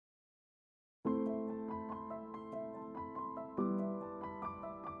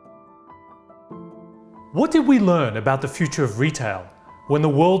What did we learn about the future of retail when the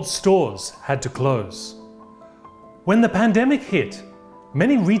world's stores had to close? When the pandemic hit,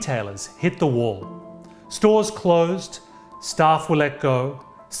 many retailers hit the wall. Stores closed, staff were let go,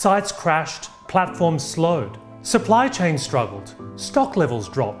 sites crashed, platforms slowed. Supply chains struggled, stock levels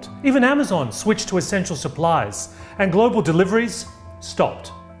dropped, even Amazon switched to essential supplies, and global deliveries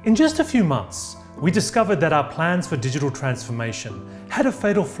stopped. In just a few months, we discovered that our plans for digital transformation had a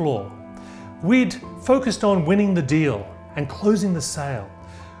fatal flaw. We'd focused on winning the deal and closing the sale.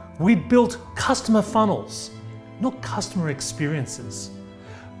 We'd built customer funnels, not customer experiences.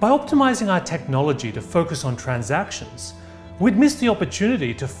 By optimizing our technology to focus on transactions, we'd missed the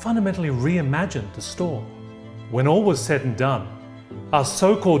opportunity to fundamentally reimagine the store. When all was said and done, our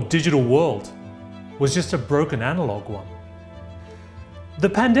so-called digital world was just a broken analog one. The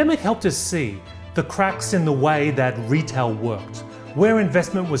pandemic helped us see the cracks in the way that retail worked, where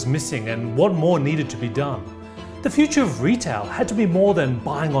investment was missing and what more needed to be done. The future of retail had to be more than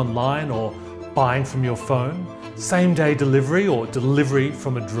buying online or buying from your phone, same-day delivery or delivery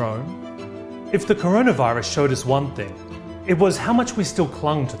from a drone. If the coronavirus showed us one thing, it was how much we still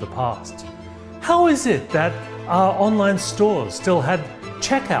clung to the past. How is it that our online stores still had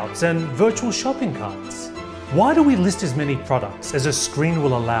checkouts and virtual shopping carts? Why do we list as many products as a screen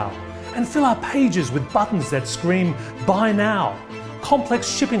will allow and fill our pages with buttons that scream "Buy Now"? Complex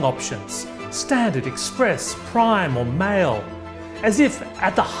shipping options, standard, express, prime or mail, as if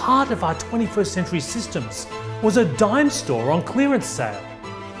at the heart of our 21st century systems was a dime store on clearance sale.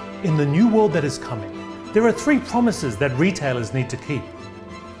 In the new world that is coming, there are 3 promises that retailers need to keep.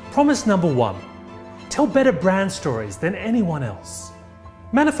 Promise number 1, tell better brand stories than anyone else.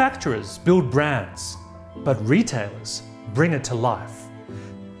 Manufacturers build brands, but retailers bring it to life.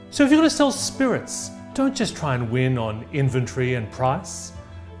 So if you're going to sell spirits, don't just try and win on inventory and price.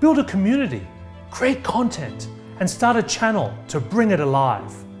 Build a community, create content, and start a channel to bring it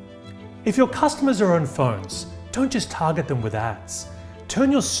alive. If your customers are on phones, don't just target them with ads. Turn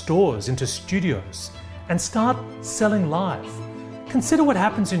your stores into studios and start selling live. Consider what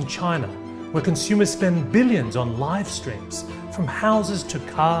happens in China, where consumers spend billions on live streams, from houses to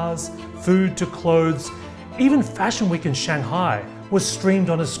cars, food to clothes. Even Fashion Week in Shanghai was streamed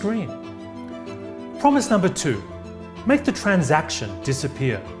on a screen. Promise number 2, make the transaction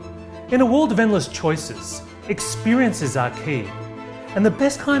disappear. In a world of endless choices, experiences are key. And the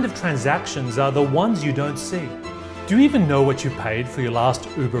best kind of transactions are the ones you don't see. Do you even know what you paid for your last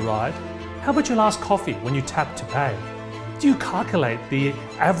Uber ride? How about your last coffee when you tap to pay? Do you calculate the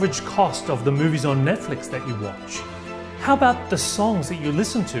average cost of the movies on Netflix that you watch? How about the songs that you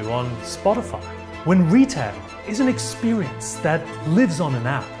listen to on Spotify? When retail is an experience that lives on an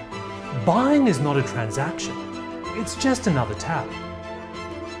app, buying is not a transaction, it's just another tap.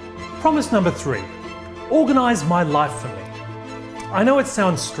 Promise number 3, organize my life for me. I know it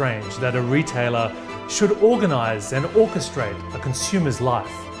sounds strange that a retailer should organize and orchestrate a consumer's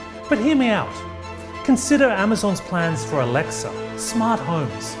life, but hear me out. Consider Amazon's plans for Alexa, smart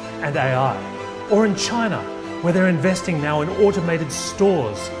homes, and AI, or in China, where they're investing now in automated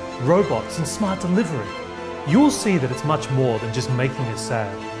stores, robots, and smart delivery. You'll see that it's much more than just making a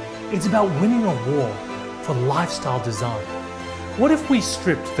sale. It's about winning a war for lifestyle design. What if we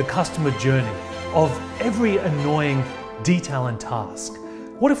stripped the customer journey of every annoying detail and task?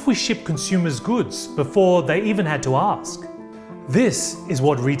 What if we shipped consumers goods before they even had to ask? This is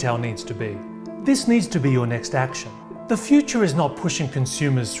what retail needs to be. This needs to be your next action. The future is not pushing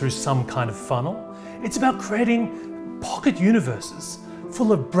consumers through some kind of funnel. It's about creating pocket universes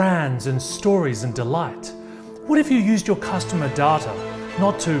full of brands and stories and delight. What if you used your customer data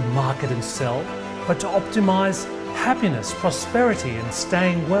not to market and sell, but to optimize happiness, prosperity, and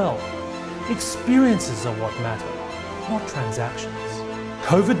staying well? Experiences are what matter, not transactions.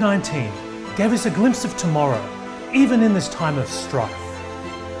 COVID-19 gave us a glimpse of tomorrow, even in this time of strife.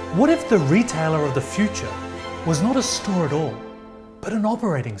 What if the retailer of the future was not a store at all, but an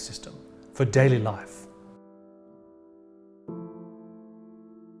operating system for daily life?